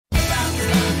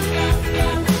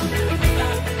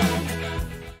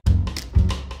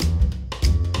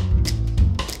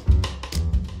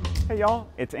y'all?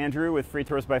 It's Andrew with Free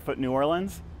Tours by Foot New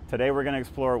Orleans. Today we're going to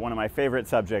explore one of my favorite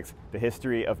subjects, the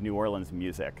history of New Orleans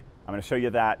music. I'm going to show you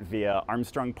that via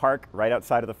Armstrong Park, right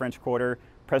outside of the French Quarter,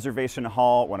 Preservation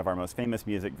Hall, one of our most famous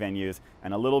music venues,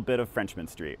 and a little bit of Frenchman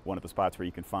Street, one of the spots where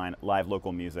you can find live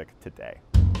local music today.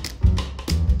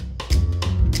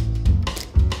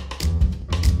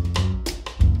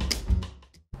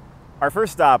 Our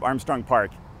first stop, Armstrong Park,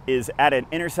 is at an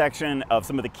intersection of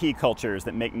some of the key cultures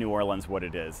that make New Orleans what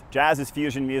it is. Jazz is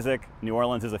fusion music, New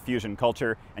Orleans is a fusion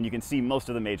culture, and you can see most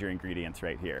of the major ingredients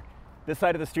right here. This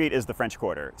side of the street is the French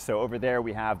Quarter. So over there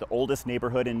we have the oldest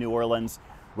neighborhood in New Orleans,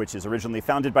 which is originally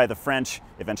founded by the French,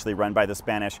 eventually run by the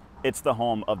Spanish. It's the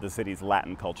home of the city's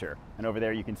Latin culture. And over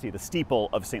there you can see the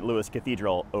steeple of St. Louis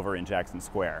Cathedral over in Jackson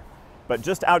Square. But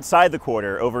just outside the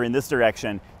quarter, over in this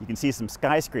direction, you can see some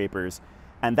skyscrapers,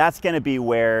 and that's going to be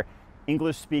where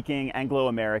English-speaking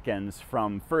Anglo-Americans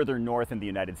from further north in the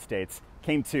United States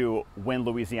came to when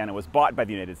Louisiana was bought by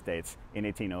the United States in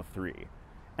 1803.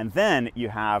 And then you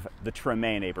have the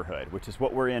Treme neighborhood, which is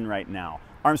what we're in right now.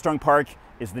 Armstrong Park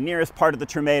is the nearest part of the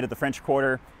Treme to the French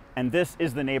Quarter, and this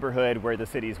is the neighborhood where the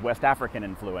city's West African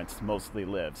influence mostly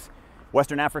lives.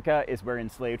 Western Africa is where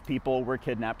enslaved people were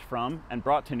kidnapped from and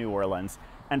brought to New Orleans,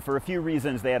 and for a few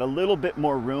reasons they had a little bit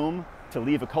more room to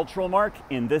leave a cultural mark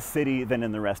in this city than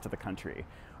in the rest of the country.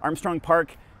 Armstrong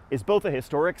Park is both a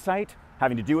historic site,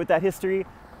 having to do with that history,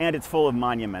 and it's full of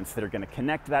monuments that are going to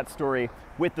connect that story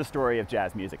with the story of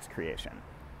jazz music's creation.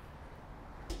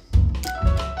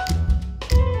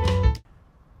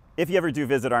 If you ever do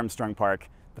visit Armstrong Park,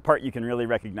 the part you can really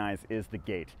recognize is the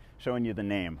gate, showing you the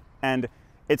name. And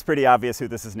it's pretty obvious who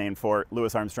this is named for.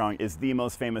 Louis Armstrong is the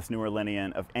most famous New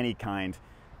Orleanian of any kind.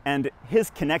 And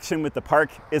his connection with the park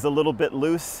is a little bit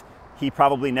loose. He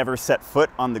probably never set foot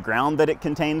on the ground that it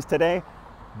contains today,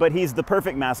 but he's the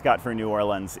perfect mascot for New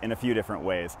Orleans in a few different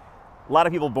ways. A lot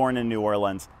of people born in New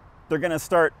Orleans, they're gonna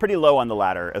start pretty low on the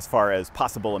ladder as far as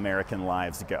possible American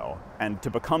lives go. And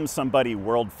to become somebody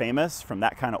world famous from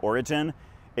that kind of origin,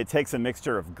 it takes a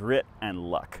mixture of grit and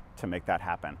luck to make that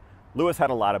happen. Louis had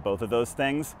a lot of both of those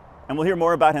things, and we'll hear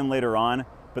more about him later on,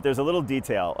 but there's a little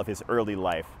detail of his early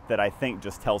life that I think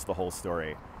just tells the whole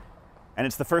story. And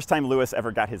it's the first time Louis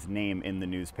ever got his name in the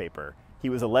newspaper. He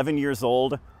was 11 years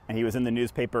old, and he was in the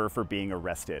newspaper for being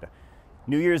arrested.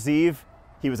 New Year's Eve,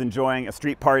 he was enjoying a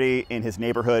street party in his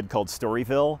neighborhood called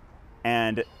Storyville,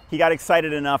 and he got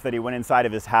excited enough that he went inside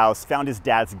of his house, found his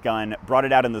dad's gun, brought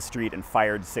it out in the street, and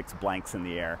fired 6 blanks in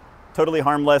the air. Totally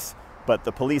harmless, but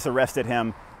the police arrested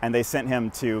him, and they sent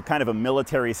him to kind of a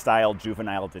military-style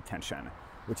juvenile detention,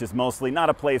 which is mostly not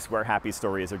a place where happy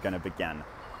stories are going to begin.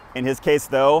 In his case,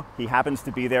 though, he happens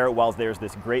to be there while there's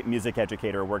this great music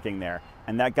educator working there,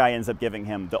 and that guy ends up giving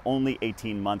him the only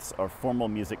 18 months of formal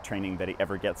music training that he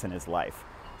ever gets in his life,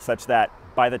 such that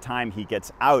by the time he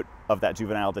gets out of that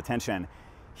juvenile detention,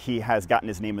 he has gotten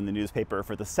his name in the newspaper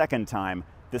for the second time,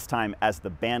 this time as the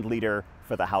band leader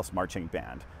for the house marching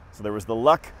band. So there was the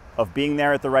luck of being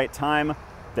there at the right time,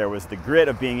 there was the grit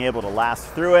of being able to last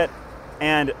through it,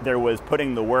 and there was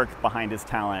putting the work behind his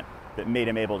talent that made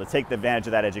him able to take advantage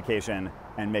of that education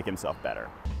and make himself better.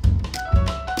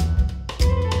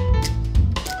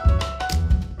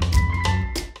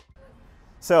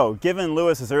 So, given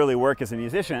Louis's early work as a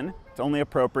musician, it's only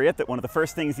appropriate that one of the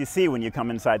first things you see when you come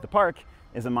inside the park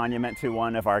is a monument to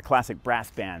one of our classic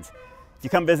brass bands. If you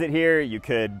come visit here, you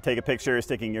could take a picture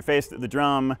sticking your face to the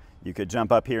drum, you could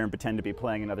jump up here and pretend to be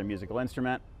playing another musical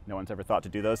instrument. No one's ever thought to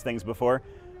do those things before.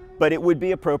 But it would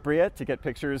be appropriate to get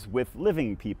pictures with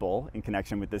living people in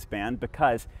connection with this band,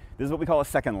 because this is what we call a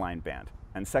second line band.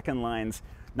 And second lines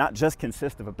not just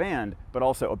consist of a band, but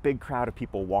also a big crowd of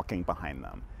people walking behind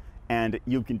them. And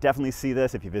you can definitely see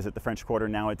this if you visit the French Quarter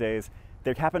nowadays.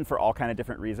 They happen for all kinds of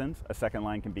different reasons. A second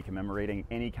line can be commemorating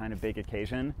any kind of big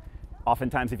occasion.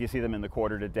 Oftentimes, if you see them in the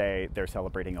quarter today, they're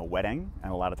celebrating a wedding,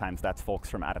 and a lot of times that's folks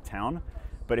from out of town.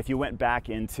 But if you went back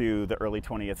into the early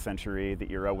 20th century,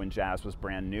 the era when jazz was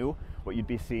brand new, what you'd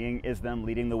be seeing is them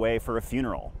leading the way for a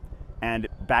funeral. And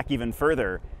back even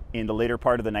further, in the later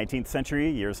part of the 19th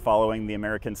century, years following the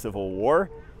American Civil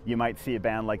War, you might see a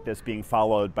band like this being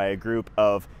followed by a group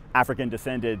of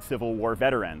African-descended Civil War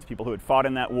veterans, people who had fought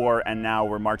in that war and now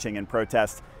were marching in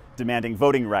protest, demanding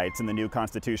voting rights in the new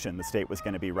constitution the state was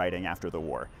going to be writing after the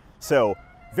war. So,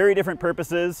 very different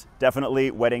purposes. Definitely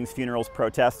weddings, funerals,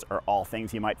 protests are all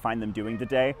things you might find them doing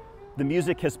today. The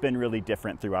music has been really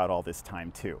different throughout all this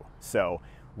time too. So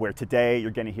where today you're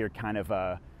going to hear kind of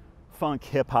a funk,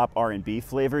 hip-hop, R&B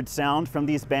flavored sound from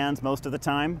these bands most of the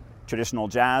time, traditional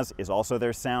jazz is also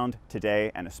their sound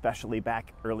today, and especially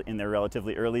back early in their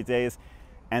relatively early days.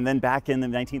 And then back in the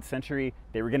 19th century,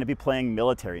 they were going to be playing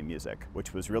military music,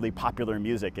 which was really popular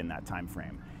music in that time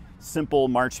frame. Simple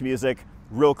march music,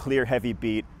 real clear, heavy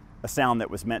beat, a sound that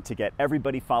was meant to get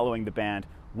everybody following the band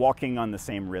walking on the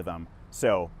same rhythm.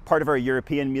 So part of our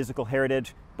European musical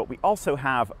heritage, but we also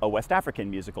have a West African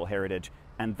musical heritage,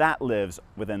 and that lives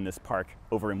within this park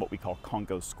over in what we call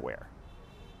Congo Square.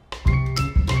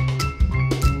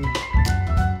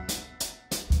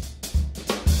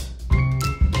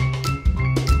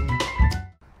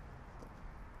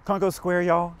 Congo Square,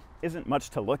 y'all, isn't much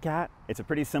to look at. It's a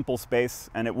pretty simple space,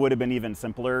 and it would have been even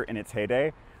simpler in its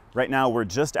heyday. Right now, we're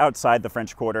just outside the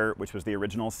French Quarter, which was the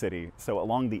original city. So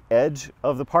along the edge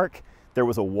of the park, there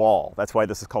was a wall. That's why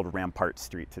this is called Rampart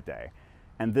Street today.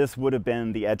 And this would have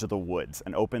been the edge of the woods,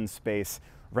 an open space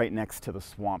right next to the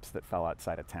swamps that fell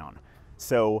outside of town.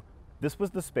 So this was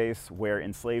the space where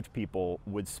enslaved people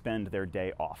would spend their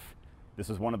day off. This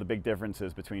is one of the big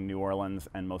differences between New Orleans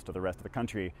and most of the rest of the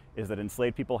country, is that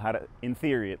enslaved people had, in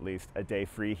theory at least, a day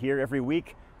free here every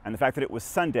week. And the fact that it was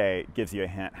Sunday gives you a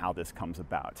hint how this comes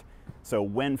about. So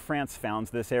when France founds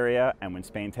this area and when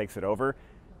Spain takes it over,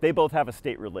 they both have a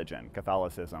state religion,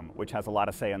 Catholicism, which has a lot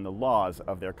of say in the laws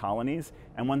of their colonies.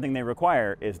 And one thing they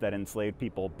require is that enslaved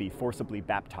people be forcibly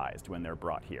baptized when they're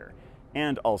brought here.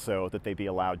 And also that they be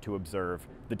allowed to observe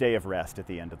the day of rest at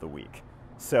the end of the week.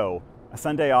 So a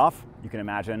Sunday off, you can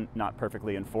imagine, not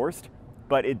perfectly enforced,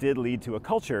 but it did lead to a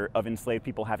culture of enslaved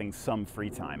people having some free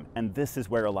time. And this is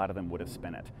where a lot of them would have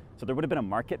spent it. So there would have been a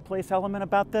marketplace element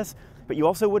about this, but you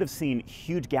also would have seen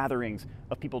huge gatherings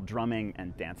of people drumming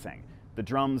and dancing. The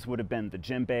drums would have been the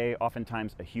djembe,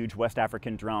 oftentimes a huge West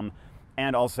African drum,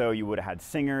 and also you would have had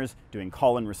singers doing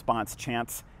call and response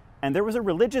chants. And there was a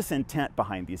religious intent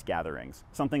behind these gatherings,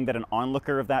 something that an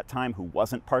onlooker of that time who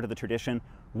wasn't part of the tradition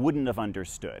wouldn't have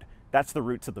understood. That's the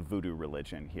roots of the voodoo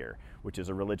religion here, which is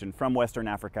a religion from Western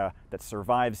Africa that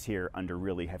survives here under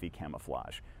really heavy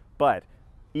camouflage. But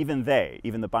even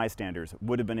the bystanders,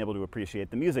 would have been able to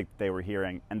appreciate the music they were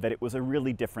hearing and that it was a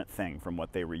really different thing from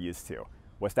what they were used to.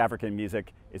 West African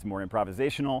music is more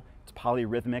improvisational, it's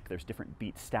polyrhythmic, there's different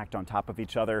beats stacked on top of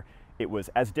each other. It was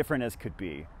as different as could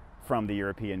be from the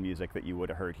European music that you would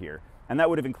have heard here. And that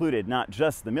would have included not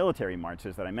just the military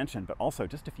marches that I mentioned, but also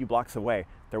just a few blocks away,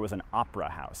 there was an opera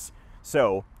house.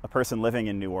 So a person living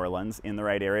in New Orleans in the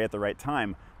right area at the right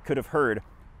time could have heard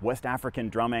West African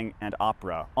drumming and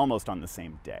opera almost on the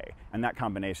same day. And that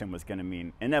combination was going to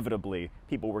mean inevitably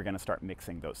people were going to start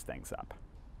mixing those things up.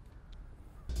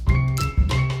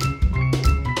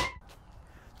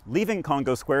 Leaving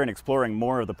Congo Square and exploring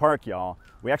more of the park, y'all,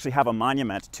 we actually have a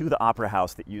monument to the Opera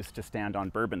House that used to stand on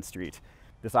Bourbon Street.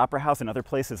 This Opera House and other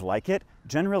places like it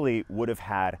generally would have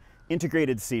had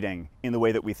integrated seating in the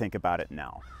way that we think about it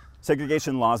now.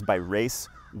 Segregation laws by race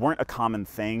weren't a common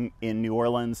thing in New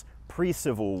Orleans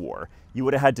pre-Civil War. You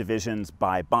would have had divisions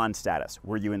by bond status.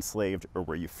 Were you enslaved or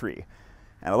were you free?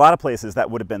 And a lot of places that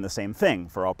would have been the same thing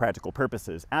for all practical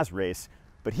purposes as race.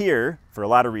 But here, for a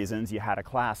lot of reasons, you had a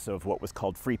class of what was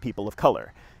called free people of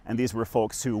color. And these were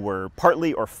folks who were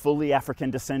partly or fully African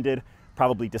descended,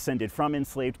 probably descended from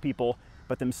enslaved people,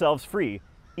 but themselves free,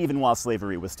 even while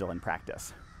slavery was still in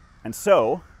practice. And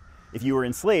so, if you were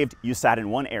enslaved, you sat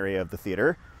in one area of the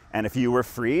theater, and if you were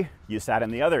free, you sat in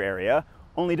the other area,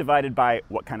 only divided by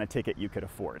what kind of ticket you could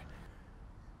afford.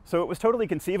 So it was totally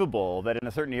conceivable that in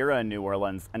a certain era in New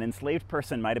Orleans, an enslaved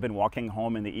person might have been walking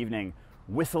home in the evening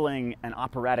whistling an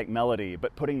operatic melody,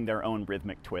 but putting their own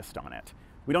rhythmic twist on it.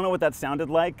 We don't know what that sounded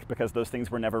like because those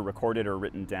things were never recorded or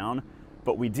written down,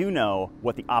 but we do know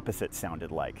what the opposite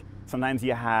sounded like. Sometimes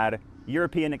you had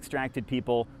European extracted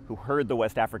people who heard the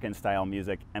West African style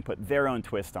music and put their own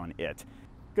twist on it.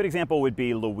 Good example would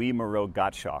be Louis Moreau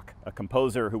Gottschalk, a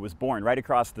composer who was born right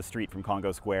across the street from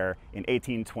Congo Square in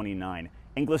 1829.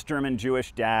 English, German,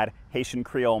 Jewish dad, Haitian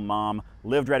Creole mom,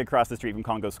 lived right across the street from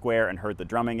Congo Square and heard the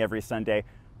drumming every Sunday.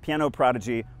 Piano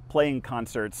prodigy, playing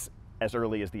concerts as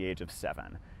early as the age of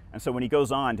 7. And so when he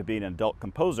goes on to be an adult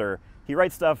composer, he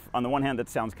writes stuff on the one hand that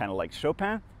sounds kind of like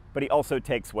Chopin, but he also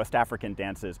takes West African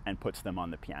dances and puts them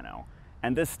on the piano.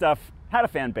 And this stuff had a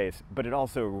fan base, but it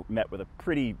also met with a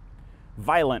pretty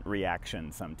violent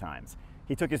reaction sometimes.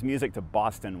 He took his music to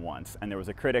Boston once, and there was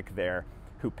a critic there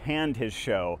who panned his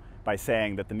show by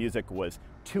saying that the music was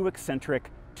too eccentric,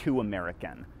 too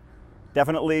American.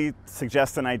 Definitely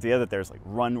suggests an idea that there's like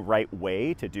one right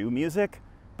way to do music,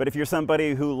 but if you're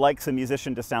somebody who likes a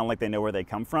musician to sound like they know where they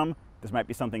come from, this might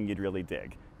be something you'd really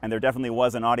dig. And there definitely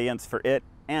was an audience for it,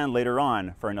 and later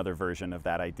on for another version of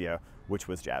that idea, which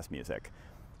was jazz music.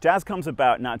 Jazz comes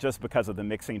about not just because of the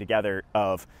mixing together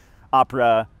of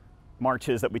opera,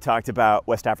 marches that we talked about,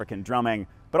 West African drumming,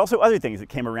 but also other things that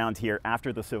came around here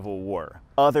after the Civil War,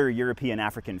 other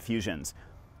European-African fusions.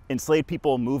 Enslaved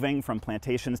people moving from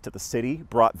plantations to the city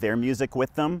brought their music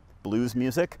with them, blues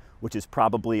music, which is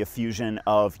probably a fusion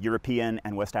of European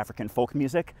and West African folk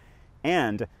music.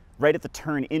 And right at the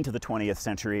turn into the 20th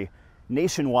century,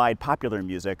 nationwide popular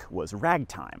music was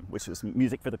ragtime, which was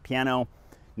music for the piano,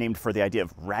 named for the idea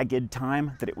of ragged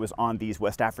time, that it was on these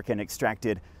West African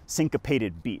extracted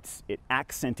syncopated beats. It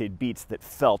accented beats that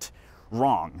felt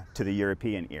wrong to the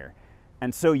European ear.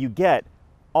 And so you get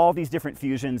all these different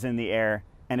fusions in the air,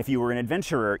 and if you were an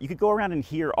adventurer, you could go around and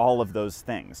hear all of those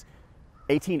things.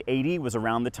 1880 was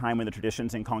around the time when the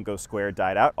traditions in Congo Square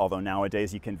died out, although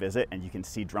nowadays you can visit and you can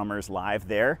see drummers live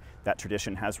there. That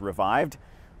tradition has revived,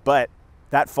 but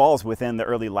that falls within the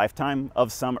early lifetime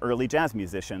of some early jazz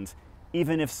musicians,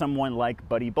 even if someone like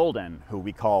Buddy Bolden, who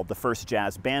we call the first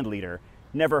jazz band leader,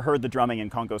 never heard the drumming in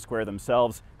Congo Square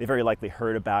themselves. They very likely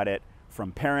heard about it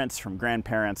from parents, from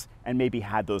grandparents, and maybe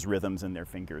had those rhythms in their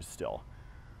fingers still.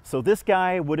 So this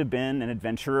guy would have been an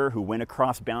adventurer who went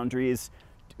across boundaries,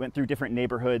 went through different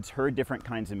neighborhoods, heard different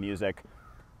kinds of music.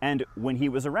 And when he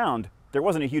was around, there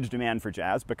wasn't a huge demand for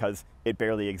jazz because it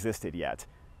barely existed yet.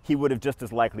 He would have just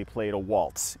as likely played a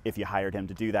waltz if you hired him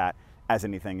to do that as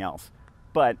anything else.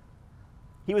 But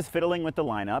he was fiddling with the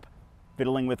lineup,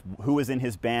 fiddling with who was in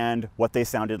his band, what they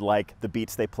sounded like, the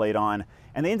beats they played on,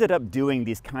 and they ended up doing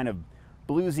these kind of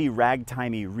bluesy,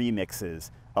 ragtimey remixes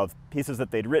of pieces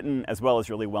that they'd written, as well as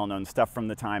really well-known stuff from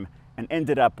the time, and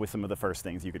ended up with some of the first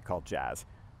things you could call jazz.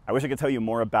 I wish I could tell you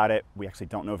more about it. We actually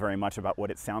don't know very much about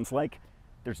what it sounds like.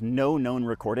 There's no known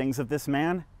recordings of this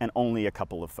man, and only a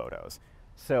couple of photos.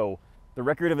 So the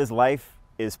record of his life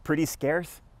is pretty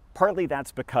scarce. Partly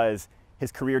that's because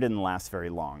his career didn't last very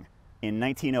long. In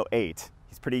 1908,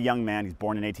 he's a pretty young man, he's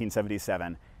born in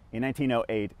 1877. In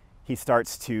 1908, he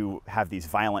starts to have these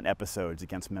violent episodes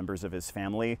against members of his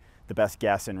family. The best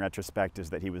guess in retrospect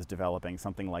is that he was developing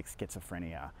something like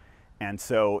schizophrenia. And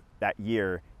so that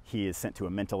year, he is sent to a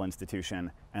mental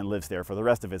institution and lives there for the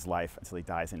rest of his life until he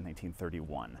dies in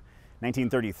 1931.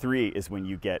 1933 is when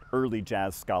you get early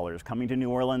jazz scholars coming to New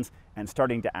Orleans and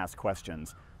starting to ask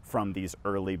questions from these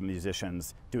early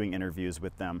musicians, doing interviews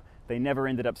with them. They never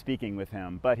ended up speaking with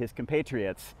him, but his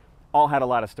compatriots all had a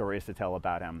lot of stories to tell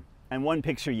about him. And one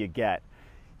picture you get,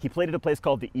 he played at a place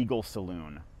called the Eagle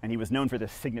Saloon, and he was known for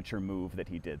this signature move that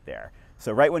he did there.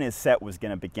 So right when his set was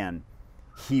gonna begin,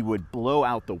 he would blow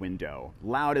out the window,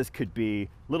 loud as could be,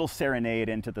 little serenade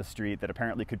into the street that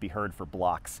apparently could be heard for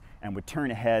blocks, and would turn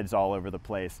heads all over the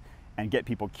place and get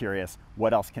people curious,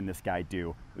 what else can this guy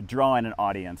do? Would draw in an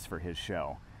audience for his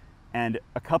show. And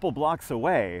a couple blocks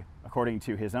away, according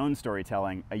to his own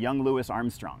storytelling, a young Louis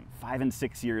Armstrong, 5 and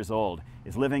 6 years old,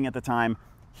 is living at the time,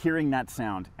 hearing that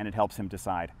sound, and it helps him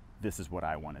decide, this is what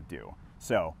I want to do.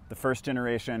 So the first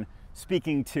generation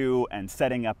speaking to and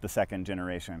setting up the second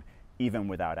generation, even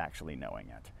without actually knowing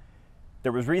it.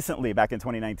 There was recently, back in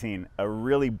 2019, a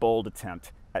really bold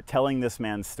attempt at telling this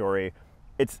man's story.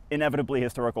 It's inevitably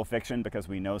historical fiction because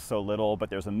we know so little, but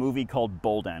there's a movie called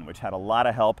Bolden, which had a lot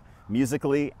of help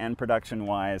musically and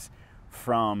production-wise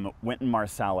from Wynton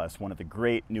Marsalis, one of the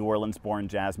great New Orleans-born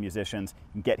jazz musicians.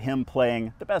 You can get him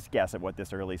playing the best guess at what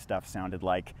this early stuff sounded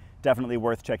like. Definitely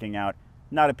worth checking out.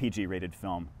 Not a PG-rated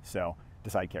film, so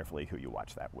decide carefully who you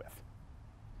watch that with.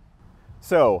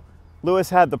 So, Louis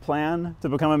had the plan to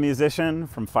become a musician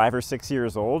from 5 or 6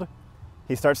 years old.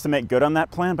 He starts to make good on that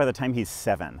plan by the time he's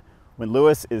 7. When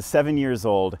Louis is 7 years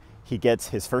old, he gets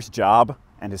his first job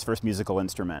and his first musical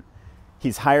instrument.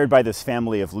 He's hired by this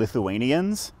family of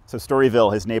Lithuanians. So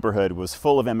Storyville, his neighborhood, was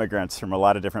full of immigrants from a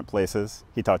lot of different places.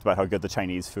 He talked about how good the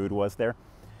Chinese food was there.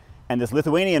 And this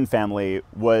Lithuanian family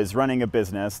was running a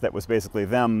business that was basically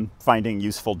them finding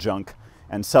useful junk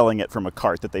and selling it from a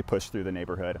cart that they pushed through the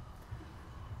neighborhood.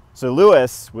 So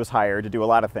Louis was hired to do a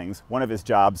lot of things. One of his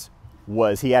jobs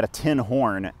was he had a tin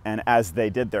horn, and as they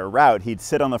did their route, he'd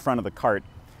sit on the front of the cart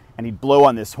and he'd blow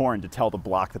on this horn to tell the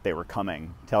block that they were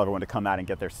coming, tell everyone to come out and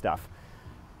get their stuff.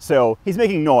 So he's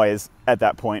making noise at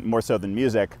that point, more so than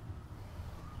music.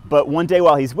 But one day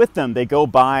while he's with them, they go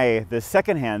by this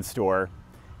secondhand store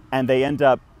and they end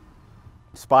up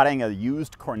spotting a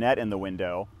used cornet in the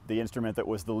window, the instrument that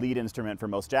was the lead instrument for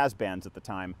most jazz bands at the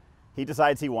time. He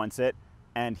decides he wants it,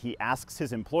 and he asks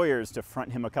his employers to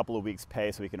front him a couple of weeks'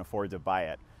 pay so he can afford to buy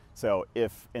it. So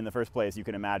if, in the first place, you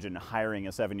can imagine hiring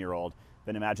a 7-year-old,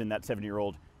 then imagine that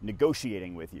 7-year-old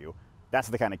negotiating with you. That's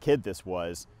the kind of kid this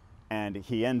was. And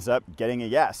he ends up getting a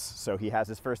yes. So he has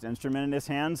his first instrument in his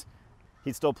hands.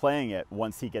 He's still playing it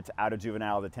once he gets out of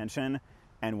juvenile detention.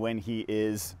 And when he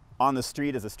is on the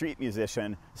street as a street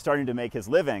musician, starting to make his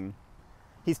living,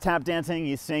 he's tap dancing,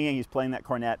 he's singing, he's playing that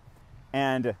cornet,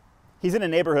 and he's in a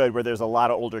neighborhood where there's a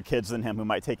lot of older kids than him who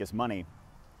might take his money.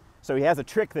 So he has a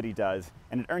trick that he does,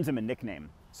 and it earns him a nickname.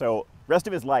 So rest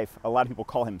of his life, a lot of people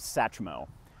call him Satchmo.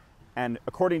 And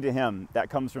according to him, that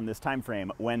comes from this time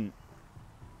frame when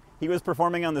he was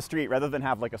performing on the street. Rather than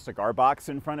have like a cigar box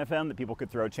in front of him that people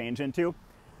could throw change into,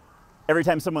 every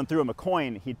time someone threw him a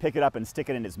coin, he'd pick it up and stick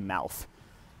it in his mouth.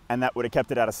 And that would have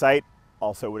kept it out of sight.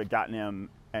 Also would have gotten him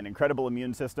an incredible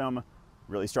immune system,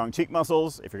 really strong cheek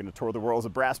muscles. If you're going to tour the world as a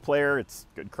brass player, it's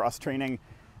good cross training.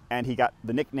 And he got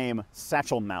the nickname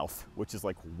Satchel Mouth, which is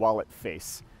like wallet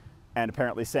face. And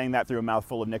apparently saying that through a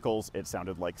mouthful of nickels, it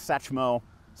sounded like Satchmo,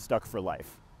 stuck for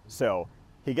life. So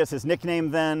he gets his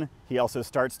nickname then. He also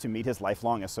starts to meet his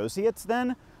lifelong associates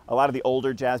then. A lot of the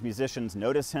older jazz musicians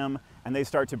notice him, and they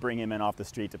start to bring him in off the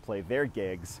street to play their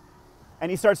gigs. And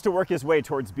he starts to work his way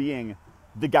towards being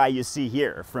the guy you see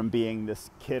here, from being this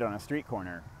kid on a street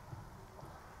corner.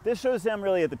 This shows him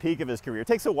really at the peak of his career. It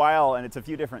takes a while, and it's a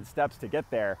few different steps to get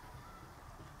there.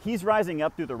 He's rising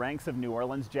up through the ranks of New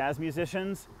Orleans jazz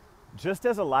musicians, just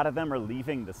as a lot of them are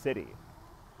leaving the city.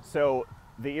 So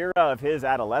the era of his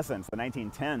adolescence, the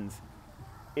 1910s,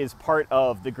 is part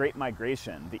of the Great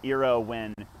Migration, the era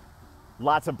when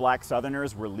lots of black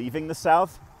Southerners were leaving the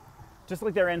South, just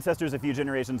like their ancestors a few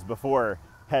generations before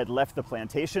had left the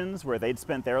plantations where they'd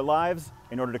spent their lives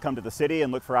in order to come to the city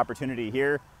and look for opportunity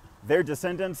here. Their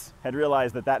descendants had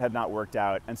realized that that had not worked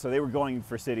out, and so they were going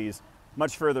for cities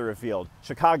much further afield.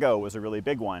 Chicago was a really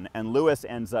big one, and Lewis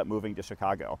ends up moving to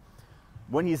Chicago.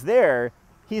 When he's there,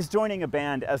 he's joining a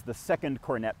band as the second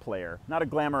cornet player. Not a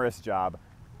glamorous job,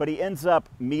 but he ends up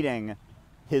meeting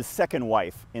his second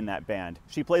wife in that band.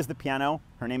 She plays the piano.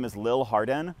 Her name is Lil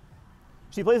Harden.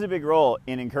 She plays a big role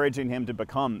in encouraging him to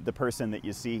become the person that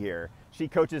you see here. She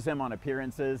coaches him on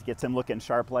appearances, gets him looking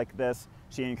sharp like this.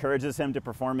 She encourages him to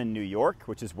perform in New York,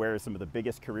 which is where some of the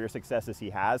biggest career successes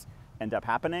he has end up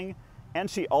happening. And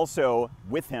she also,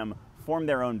 with him, form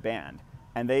their own band.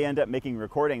 And they end up making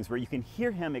recordings where you can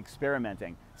hear him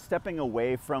experimenting, stepping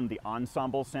away from the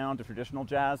ensemble sound of traditional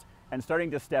jazz and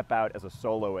starting to step out as a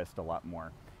soloist a lot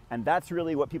more. And that's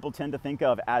really what people tend to think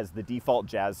of as the default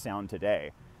jazz sound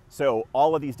today. So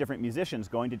all of these different musicians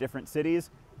going to different cities,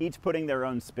 each putting their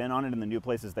own spin on it in the new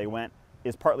places they went,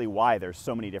 is partly why there's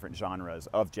so many different genres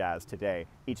of jazz today.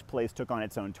 Each place took on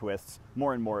its own twists,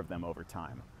 more and more of them over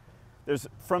time.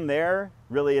 From there,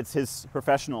 really it's his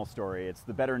professional story. It's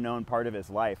the better known part of his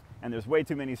life. And there's way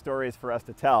too many stories for us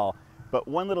to tell. But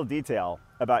one little detail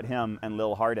about him and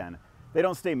Lil Harden: they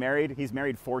don't stay married. He's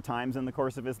married 4 times in the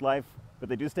course of his life, but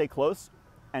they do stay close.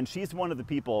 And she's one of the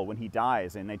people, when he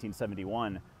dies in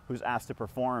 1971, who's asked to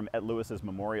perform at Lewis's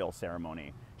memorial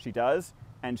ceremony. She does,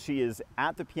 and she is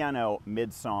at the piano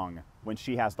mid-song when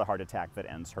she has the heart attack that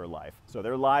ends her life. So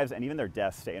their lives and even their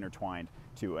deaths stay intertwined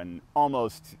to an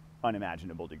almost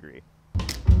unimaginable degree.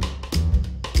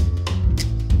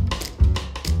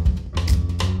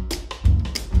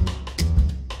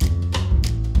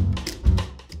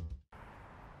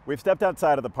 We've stepped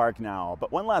outside of the park now,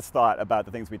 but one last thought about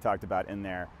the things we talked about in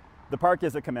there. The park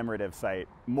is a commemorative site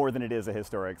more than it is a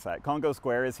historic site. Congo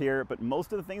Square is here, but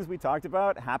most of the things we talked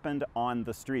about happened on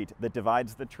the street that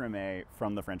divides the Treme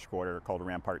from the French Quarter, called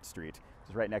Rampart Street.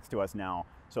 It's right next to us now.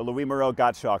 So Louis Moreau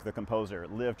Gottschalk, the composer,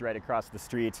 lived right across the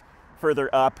street. Further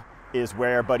up is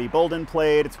where Buddy Bolden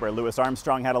played. It's where Louis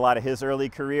Armstrong had a lot of his early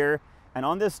career. And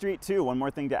on this street too, one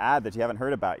more thing to add that you haven't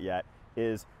heard about yet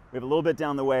is we have a little bit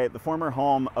down the way the former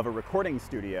home of a recording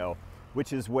studio,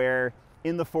 which is where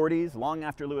in the 40s, long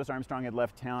after Louis Armstrong had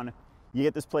left town, you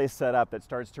get this place set up that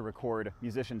starts to record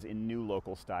musicians in new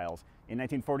local styles. In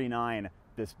 1949,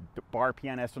 this bar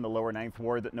pianist from the lower 9th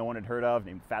Ward that no one had heard of,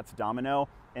 named Fats Domino,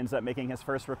 ends up making his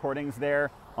first recordings there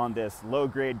on this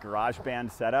low-grade garage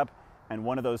band setup, and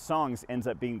one of those songs ends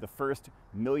up being the first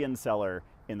million seller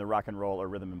in the rock and roll or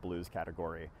rhythm and blues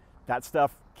category. That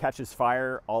stuff catches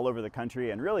fire all over the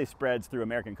country and really spreads through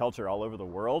American culture all over the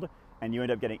world, and you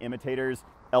end up getting imitators,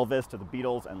 Elvis to the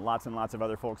Beatles and lots of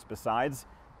other folks besides.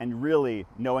 And really,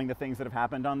 knowing the things that have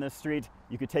happened on this street,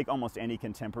 you could take almost any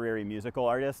contemporary musical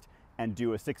artist and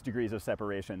do a 6 degrees of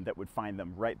separation that would find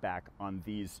them right back on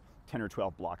these 10 or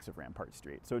 12 blocks of Rampart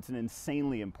Street. So it's an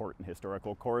insanely important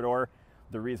historical corridor.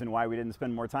 The reason why we didn't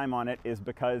spend more time on it is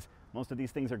because most of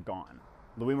these things are gone.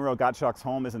 Louis Moreau Gottschalk's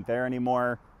home isn't there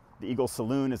anymore. The Eagle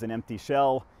Saloon is an empty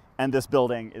shell, and this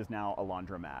building is now a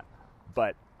laundromat.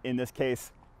 But in this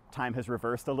case, time has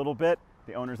reversed a little bit.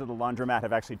 The owners of the laundromat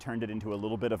have actually turned it into a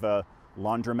little bit of a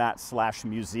laundromat /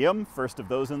 museum, first of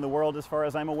those in the world as far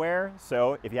as I'm aware.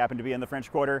 So if you happen to be in the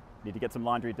French Quarter, need to get some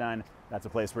laundry done, that's a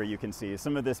place where you can see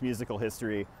some of this musical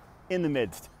history in the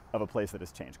midst of a place that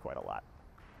has changed quite a lot.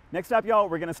 Next up, y'all,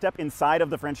 we're gonna step inside of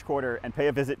the French Quarter and pay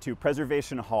a visit to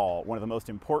Preservation Hall, one of the most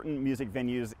important music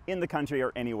venues in the country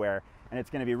or anywhere, and it's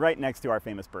gonna be right next to our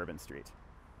famous Bourbon Street.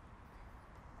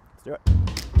 Let's do it.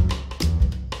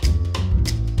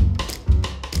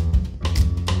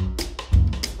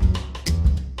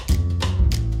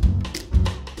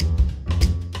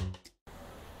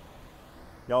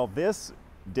 Y'all, this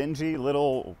dingy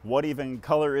little what even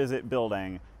color is it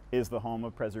building is the home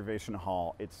of Preservation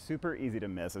Hall. It's super easy to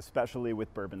miss, especially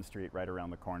with Bourbon Street right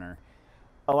around the corner.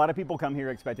 A lot of people come here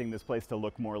expecting this place to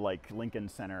look more like Lincoln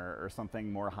Center or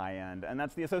something more high-end, and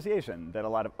that's the association that a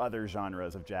lot of other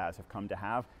genres of jazz have come to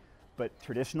have. But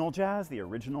traditional jazz, the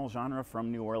original genre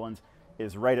from New Orleans,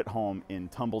 is right at home in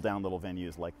tumble-down little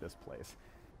venues like this place.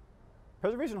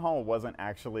 Preservation Hall wasn't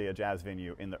actually a jazz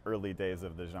venue in the early days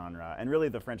of the genre, and really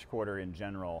the French Quarter in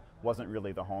general wasn't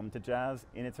really the home to jazz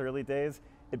in its early days.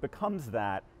 It becomes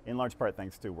that in large part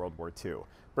thanks to World War II.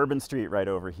 Bourbon Street right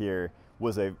over here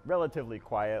was a relatively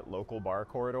quiet local bar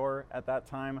corridor at that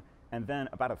time, and then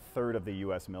about a third of the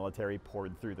US military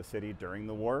poured through the city during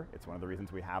the war. It's one of the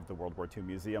reasons we have the World War II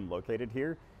Museum located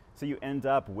here. So you end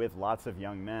up with lots of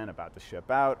young men about to ship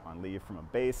out on leave from a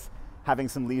base, having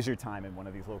some leisure time in one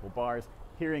of these local bars,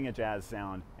 hearing a jazz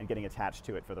sound and getting attached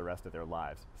to it for the rest of their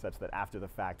lives, such that after the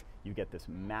fact, you get this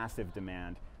massive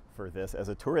demand for this as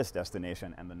a tourist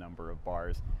destination, and the number of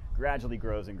bars gradually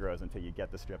grows and grows until you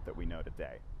get the strip that we know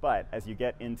today. But as you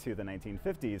get into the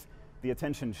 1950s, the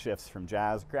attention shifts from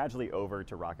jazz gradually over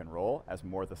to rock and roll as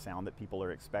more the sound that people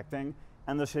are expecting,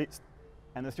 and the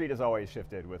street has always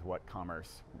shifted with what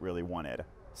commerce really wanted.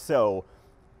 So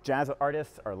jazz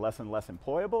artists are less and less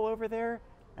employable over there,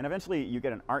 and eventually you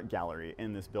get an art gallery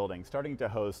in this building starting to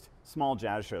host small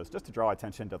jazz shows just to draw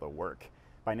attention to the work.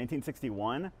 By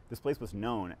 1961, this place was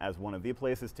known as one of the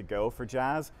places to go for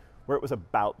jazz, where it was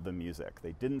about the music.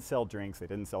 They didn't sell drinks, they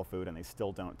didn't sell food, and they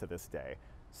still don't to this day.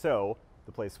 So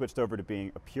the place switched over to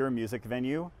being a pure music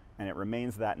venue, and it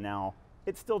remains that now.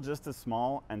 It's still just as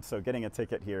small, and so getting a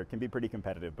ticket here can be pretty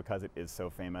competitive because it is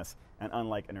so famous. And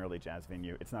unlike an early jazz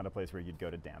venue, it's not a place where you'd go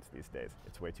to dance these days.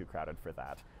 It's way too crowded for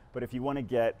that. But if you want to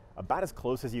get about as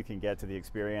close as you can get to the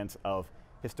experience of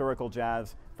historical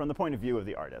jazz from the point of view of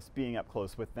the artist, being up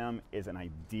close with them is an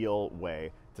ideal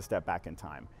way to step back in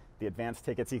time. The advanced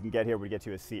tickets you can get here would get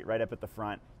you a seat right up at the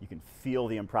front. You can feel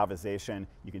the improvisation.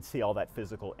 You can see all that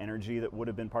physical energy that would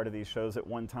have been part of these shows at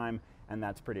one time, and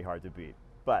that's pretty hard to beat.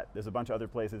 But there's a bunch of other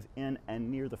places in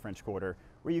and near the French Quarter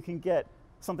where you can get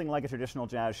something like a traditional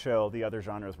jazz show. The other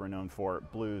genres we're known for: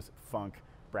 blues, funk,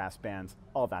 brass bands,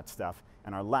 all that stuff.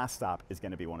 And our last stop is going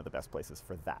to be one of the best places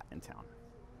for that in town.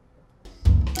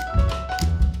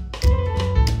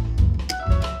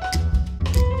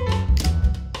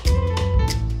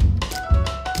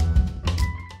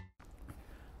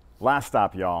 Last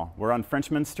stop, y'all. We're on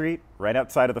Frenchman Street, right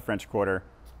outside of the French Quarter.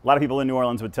 A lot of people in New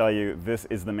Orleans would tell you this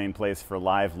is the main place for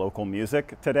live local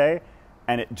music today,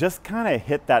 and it just kind of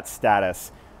hit that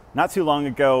status not too long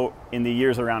ago in the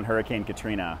years around Hurricane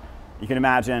Katrina. You can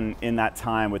imagine in that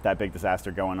time with that big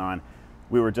disaster going on,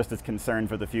 we were just as concerned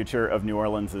for the future of New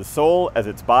Orleans' soul as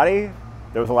its body.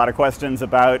 There was a lot of questions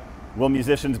about, will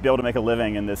musicians be able to make a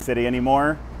living in this city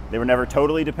anymore? They were never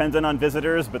totally dependent on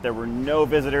visitors, but there were no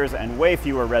visitors and way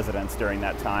fewer residents during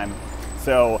that time.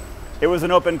 So it was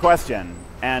an open question.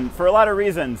 And for a lot of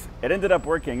reasons, it ended up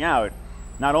working out.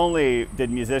 Not only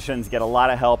did musicians get a lot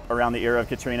of help around the era of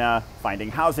Katrina, finding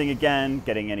housing again,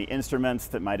 getting any instruments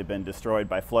that might have been destroyed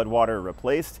by floodwater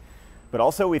replaced, but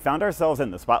also we found ourselves in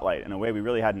the spotlight in a way we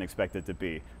really hadn't expected to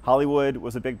be. Hollywood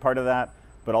was a big part of that,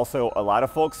 but also a lot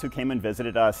of folks who came and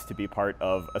visited us to be part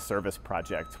of a service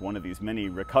project, one of these many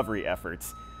recovery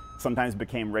efforts. Sometimes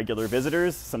became regular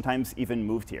visitors, sometimes even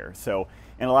moved here. So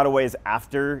in a lot of ways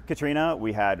after Katrina,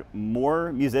 we had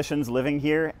more musicians living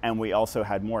here, and we also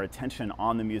had more attention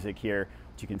on the music here,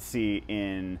 which you can see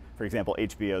in, for example,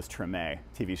 HBO's Treme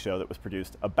TV show that was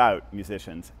produced about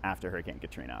musicians after Hurricane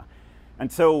Katrina.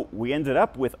 And so we ended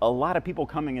up with a lot of people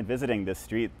coming and visiting this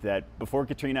street that before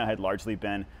Katrina had largely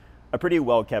been a pretty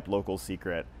well-kept local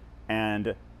secret.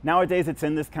 And nowadays it's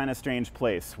in this kind of strange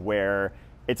place where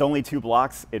it's only 2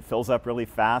 blocks, it fills up really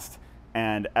fast,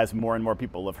 and as more and more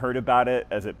people have heard about it,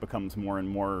 as it becomes more and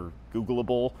more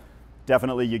Googleable,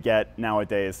 definitely you get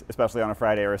nowadays, especially on a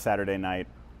Friday or a Saturday night,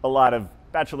 a lot of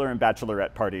bachelor and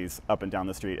bachelorette parties up and down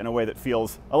the street in a way that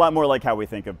feels a lot more like how we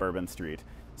think of Bourbon Street.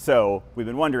 So we've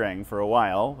been wondering for a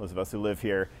while, those of us who live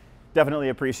here, definitely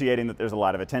appreciating that there's a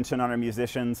lot of attention on our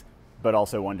musicians, but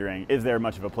also wondering, is there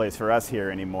much of a place for us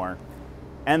here anymore?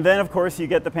 And then, of course, you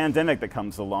get the pandemic that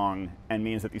comes along and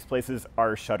means that these places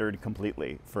are shuttered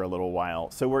completely for a little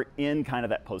while. So we're in kind of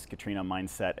that post-Katrina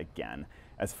mindset again,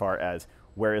 as far as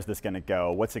where is this going to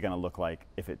go? What's it going to look like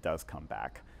if it does come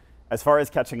back? As far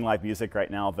as catching live music right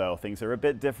now, though, things are a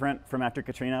bit different from after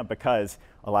Katrina because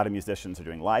a lot of musicians are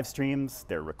doing live streams,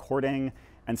 they're recording,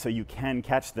 and so you can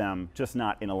catch them, just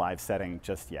not in a live setting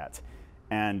just yet.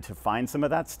 And to find some of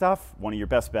that stuff, one of your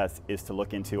best bets is to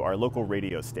look into our local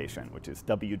radio station, which is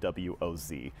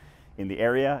WWOZ. In the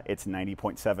area, it's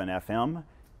 90.7 FM.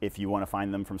 If you want to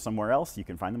find them from somewhere else, you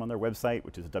can find them on their website,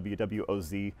 which is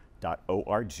wwoz.org.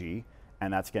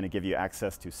 And that's going to give you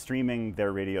access to streaming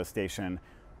their radio station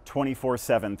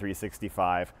 24/7,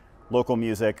 365, local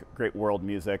music, great world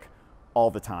music,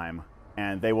 all the time.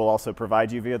 And they will also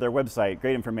provide you via their website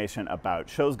great information about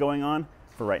shows going on,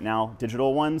 for right now,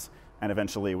 digital ones, and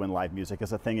eventually when live music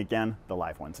is a thing again, the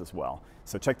live ones as well.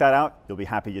 So check that out. You'll be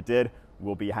happy you did.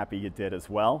 We'll be happy you did as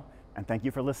well. And thank you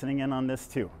for listening in on this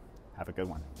too. Have a good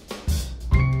one.